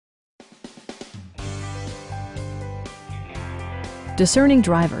Discerning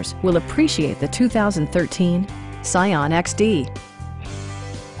drivers will appreciate the 2013 Scion XD.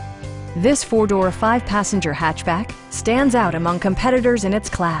 This four-door, five-passenger hatchback stands out among competitors in its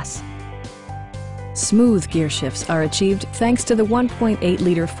class. Smooth gear shifts are achieved thanks to the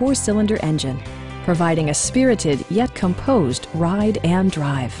 1.8-liter four-cylinder engine, providing a spirited yet composed ride and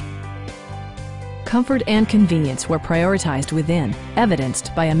drive. Comfort and convenience were prioritized within,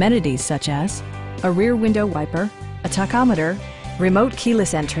 evidenced by amenities such as a rear window wiper, a tachometer, remote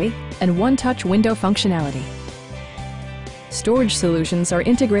keyless entry, and one-touch window functionality. Storage solutions are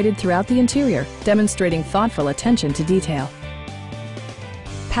integrated throughout the interior, demonstrating thoughtful attention to detail.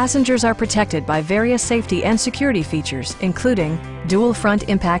 Passengers are protected by various safety and security features, including dual front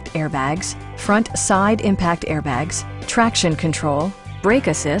impact airbags, front side impact airbags, traction control, brake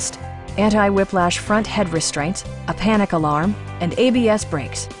assist, anti-whiplash front head restraints, a panic alarm, and ABS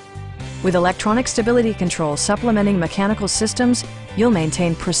brakes. With electronic stability control supplementing mechanical systems, you'll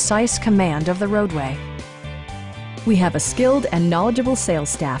maintain precise command of the roadway. We have a skilled and knowledgeable sales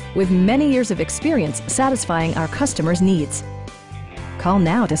staff with many years of experience satisfying our customers' needs. Call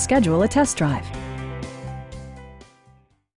now to schedule a test drive.